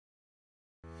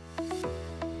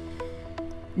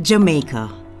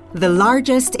Jamaica, the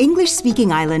largest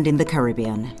English-speaking island in the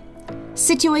Caribbean.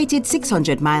 Situated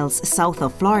 600 miles south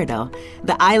of Florida,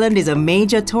 the island is a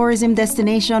major tourism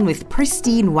destination with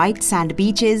pristine white sand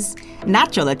beaches,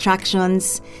 natural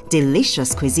attractions,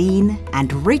 delicious cuisine,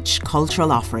 and rich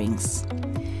cultural offerings.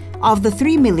 Of the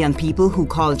 3 million people who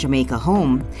call Jamaica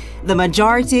home, the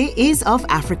majority is of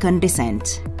African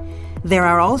descent. There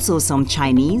are also some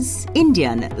Chinese,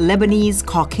 Indian, Lebanese,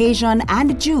 Caucasian,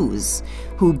 and Jews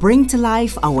who bring to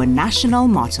life our national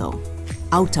motto,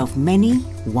 out of many,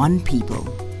 one people.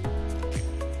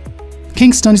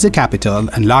 Kingston is the capital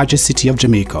and largest city of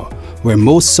Jamaica, where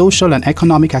most social and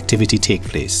economic activity take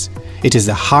place. It is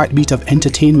the heartbeat of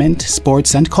entertainment,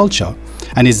 sports, and culture,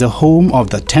 and is the home of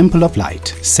the Temple of Light,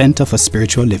 Center for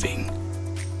Spiritual Living.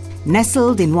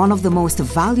 Nestled in one of the most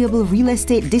valuable real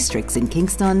estate districts in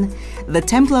Kingston, the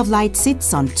Temple of Light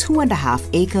sits on 2.5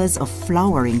 acres of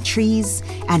flowering trees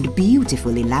and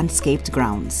beautifully landscaped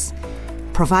grounds,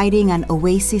 providing an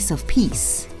oasis of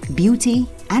peace, beauty,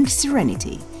 and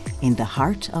serenity in the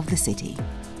heart of the city.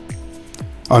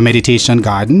 Our meditation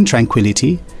garden,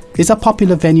 Tranquility, is a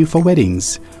popular venue for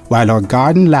weddings, while our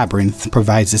garden labyrinth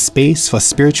provides a space for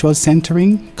spiritual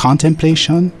centering,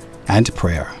 contemplation, and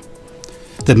prayer.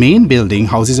 The main building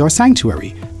houses our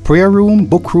sanctuary, prayer room,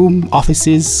 book room,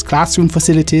 offices, classroom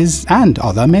facilities, and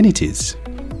other amenities.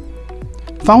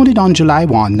 Founded on July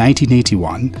 1,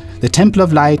 1981, the Temple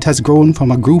of Light has grown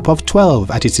from a group of 12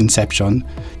 at its inception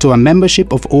to a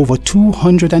membership of over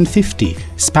 250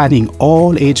 spanning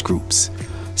all age groups.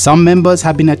 Some members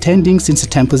have been attending since the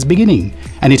temple's beginning,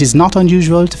 and it is not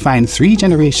unusual to find 3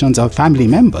 generations of family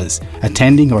members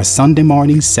attending our Sunday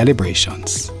morning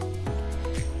celebrations.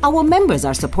 Our members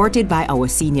are supported by our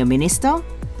senior minister,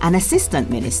 an assistant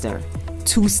minister,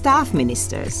 2 staff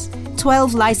ministers,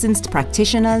 12 licensed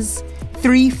practitioners,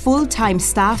 3 full-time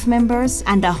staff members,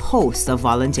 and a host of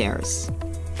volunteers.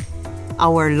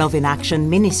 Our Love in Action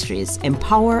ministries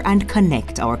empower and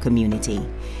connect our community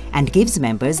and gives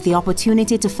members the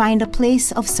opportunity to find a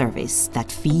place of service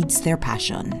that feeds their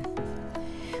passion.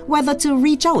 Whether to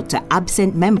reach out to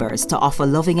absent members to offer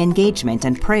loving engagement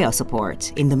and prayer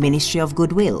support in the Ministry of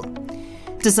Goodwill,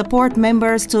 to support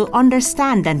members to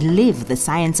understand and live the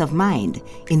science of mind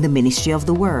in the Ministry of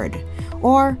the Word,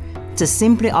 or to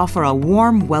simply offer a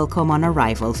warm welcome on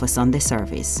arrival for Sunday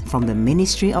service from the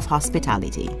Ministry of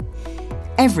Hospitality.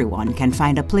 Everyone can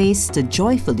find a place to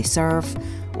joyfully serve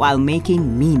while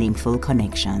making meaningful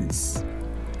connections.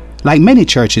 Like many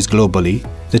churches globally,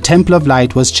 the Temple of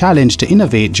Light was challenged to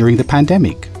innovate during the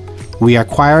pandemic. We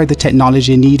acquired the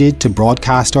technology needed to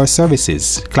broadcast our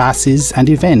services, classes, and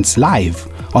events live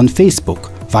on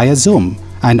Facebook, via Zoom,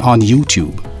 and on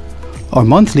YouTube. Our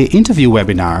monthly interview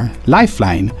webinar,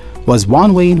 Lifeline, was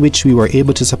one way in which we were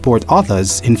able to support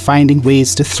others in finding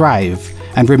ways to thrive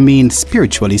and remain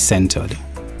spiritually centered.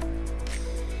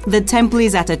 The temple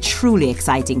is at a truly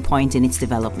exciting point in its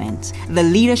development. The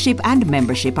leadership and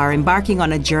membership are embarking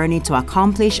on a journey to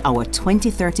accomplish our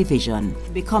 2030 vision,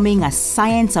 becoming a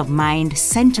science of mind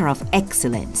center of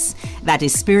excellence that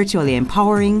is spiritually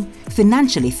empowering,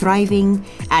 financially thriving,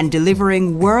 and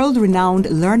delivering world-renowned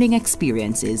learning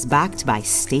experiences backed by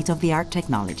state-of-the-art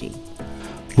technology.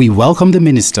 We welcome the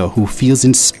minister who feels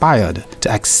inspired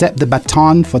to accept the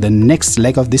baton for the next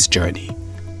leg of this journey.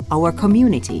 Our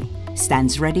community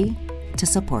stands ready to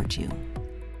support you.